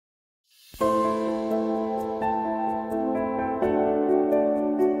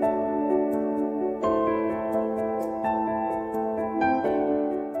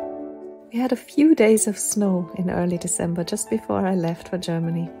had a few days of snow in early December, just before I left for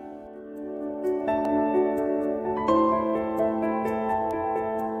Germany.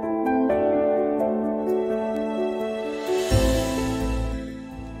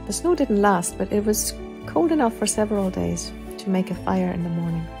 The snow didn't last, but it was cold enough for several days to make a fire in the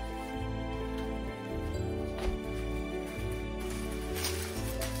morning.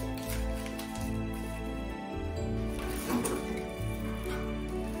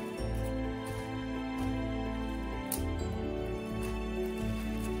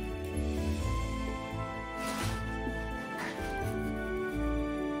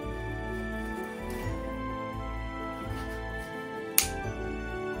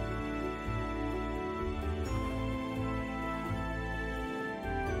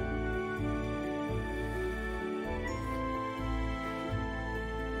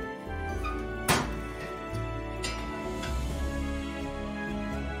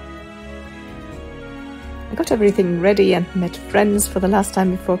 I got everything ready and met friends for the last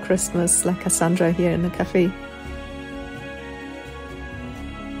time before Christmas, like Cassandra here in the cafe.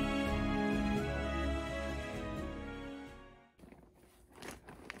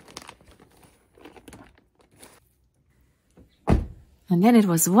 And then it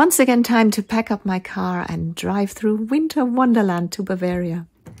was once again time to pack up my car and drive through winter wonderland to Bavaria,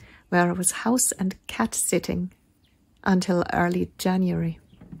 where I was house and cat sitting until early January.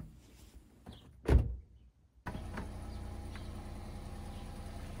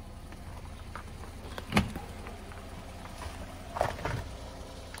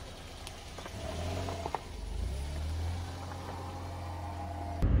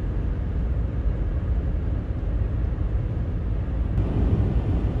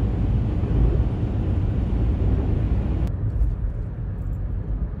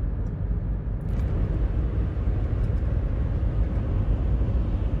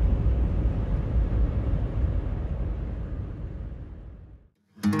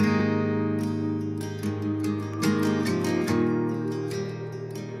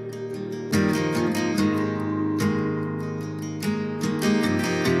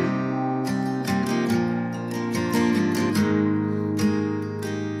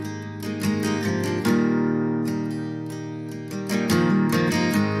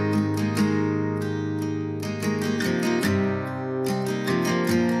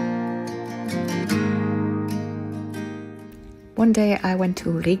 One day I went to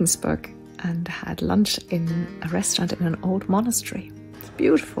Regensburg and had lunch in a restaurant in an old monastery. It's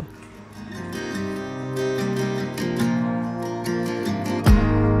beautiful.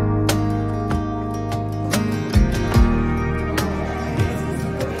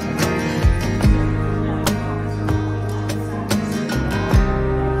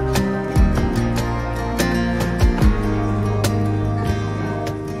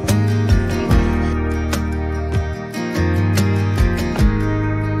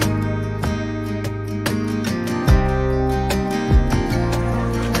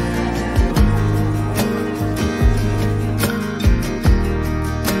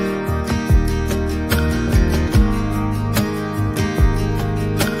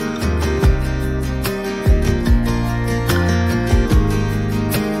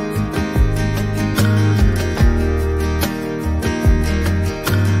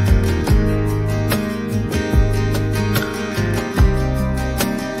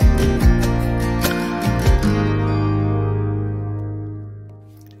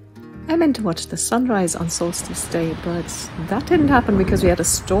 I meant to watch the sunrise on solstice day, but that didn't happen because we had a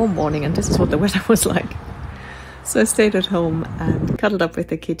storm warning and this is what the weather was like. So I stayed at home and cuddled up with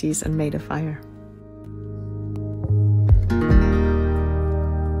the kitties and made a fire.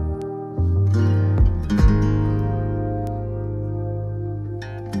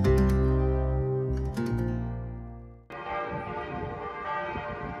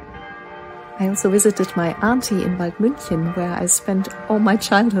 I also visited my auntie in Waldmünchen, where I spent all my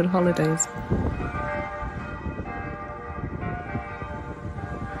childhood holidays.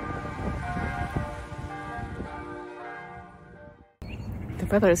 The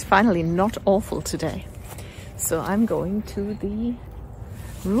weather is finally not awful today, so I'm going to the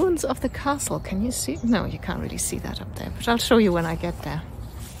ruins of the castle. Can you see? No, you can't really see that up there, but I'll show you when I get there.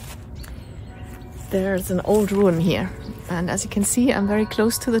 There's an old ruin here, and as you can see, I'm very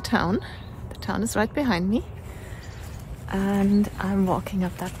close to the town. The town is right behind me, and I'm walking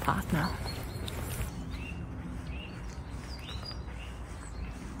up that path now.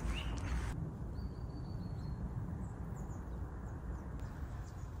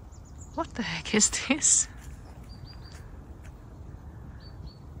 What the heck is this?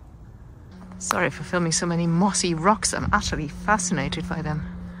 Sorry for filming so many mossy rocks, I'm utterly fascinated by them.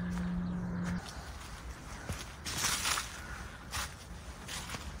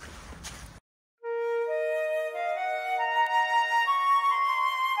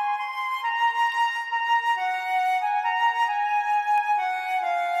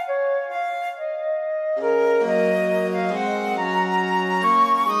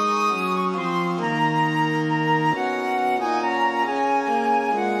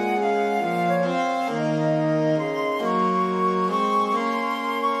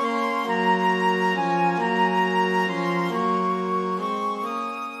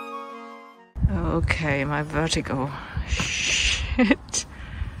 Okay, my vertigo. Shit.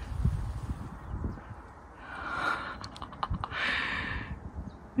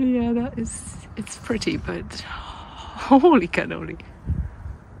 Yeah, it's pretty, but holy cannoli.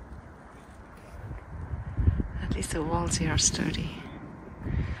 At least the walls here are sturdy.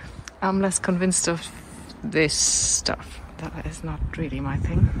 I'm less convinced of this stuff. That is not really my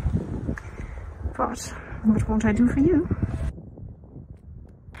thing. But what won't I do for you?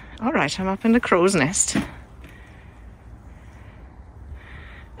 Alright, I'm up in the crow's nest.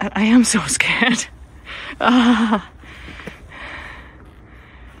 And I am so scared. Ah.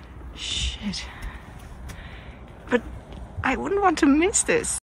 Shit. But I wouldn't want to miss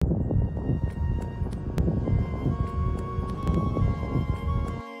this.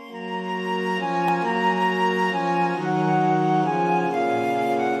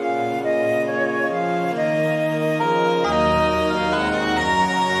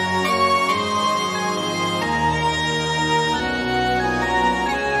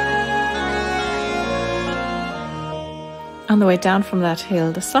 On the way down from that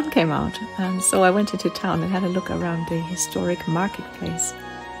hill, the sun came out, and so I went into town and had a look around the historic marketplace.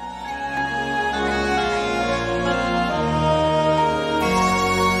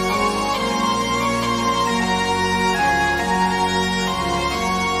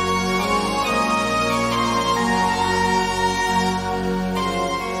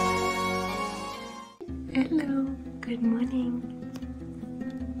 Hello, good morning.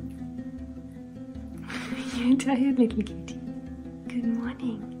 You tired little kitty? Good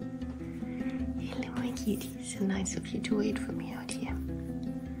morning. Hello, my kitty. So nice of you to wait for me out here.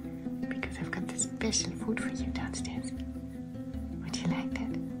 Because I've got this special food for you downstairs. Would you like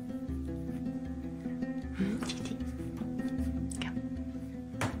that? Kitty? Come.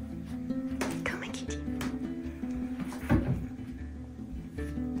 Come, my kitty.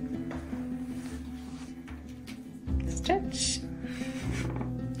 Stretch.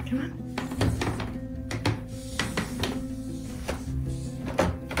 Come on.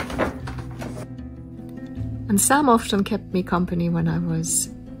 And Sam often kept me company when I was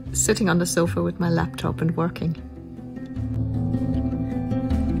sitting on the sofa with my laptop and working.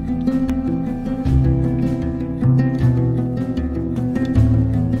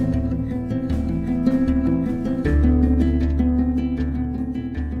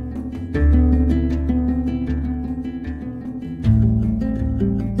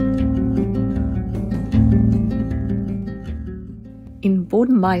 In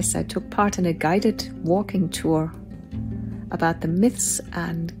Bodenmais, I took part in a guided walking tour about the myths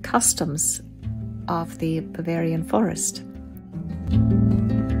and customs of the Bavarian Forest.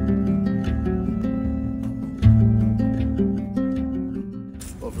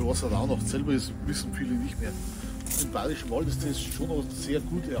 Für was er auch noch selber ist, wissen viele nicht mehr. Im Bayerischen Wald ist das schon noch sehr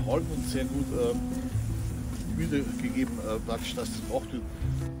gut erhalten und sehr gut wiedergegeben, praktisch, dass das gemacht wird.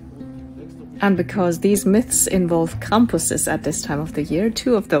 And because these myths involve Krampuses at this time of the year,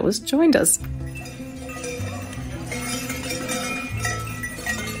 2 of those joined us.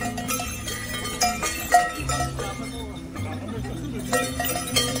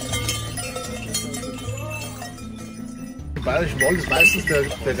 Im Bayerischen Wald ist meistens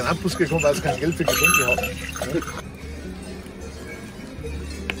der Krampus gekommen, weil es kein Geld für Geschenke hat.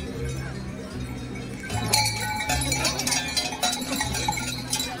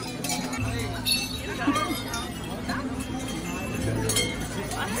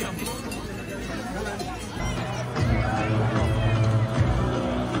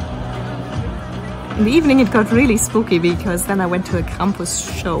 In the evening it got really spooky because then I went to a Krampus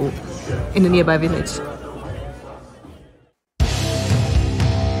show in a nearby village.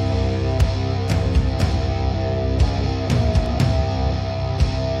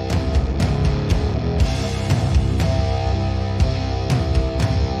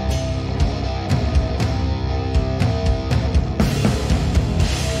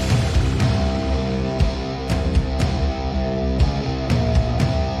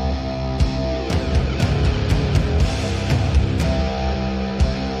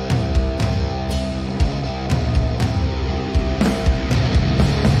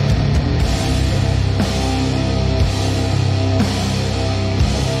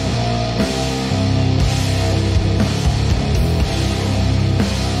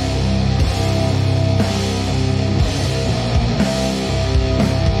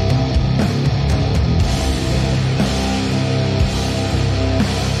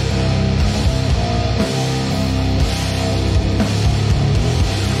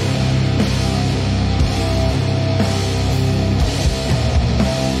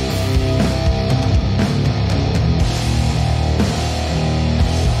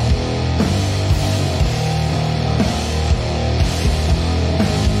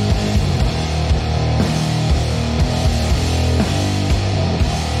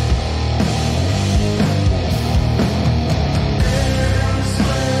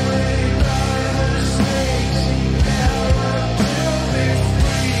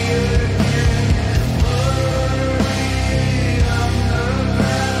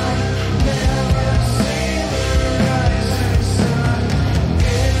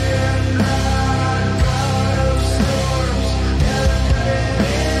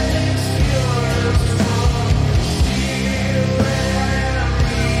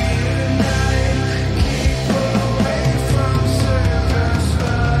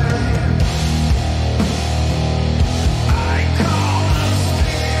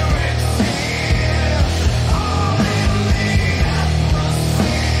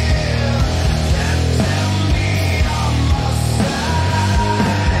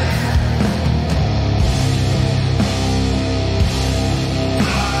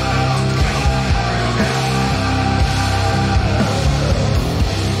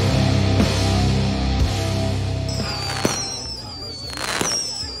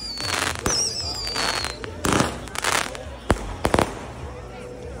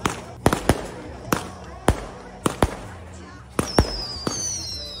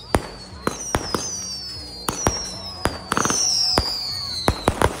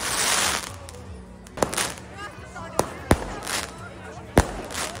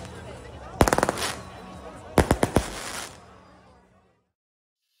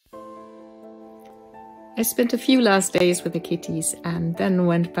 I spent a few last days with the kitties and then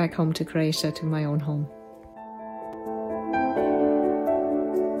went back home to Croatia, to my own home.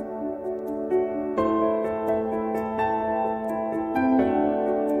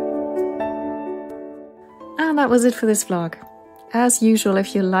 And that was it for this vlog. As usual,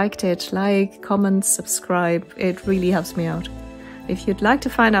 if you liked it, like, comment, subscribe, it really helps me out. If you'd like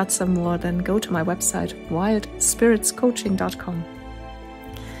to find out some more, then go to my website, wildspiritscoaching.com.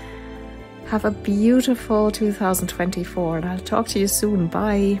 Have a beautiful 2024 and I'll talk to you soon.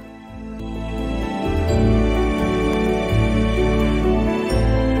 Bye.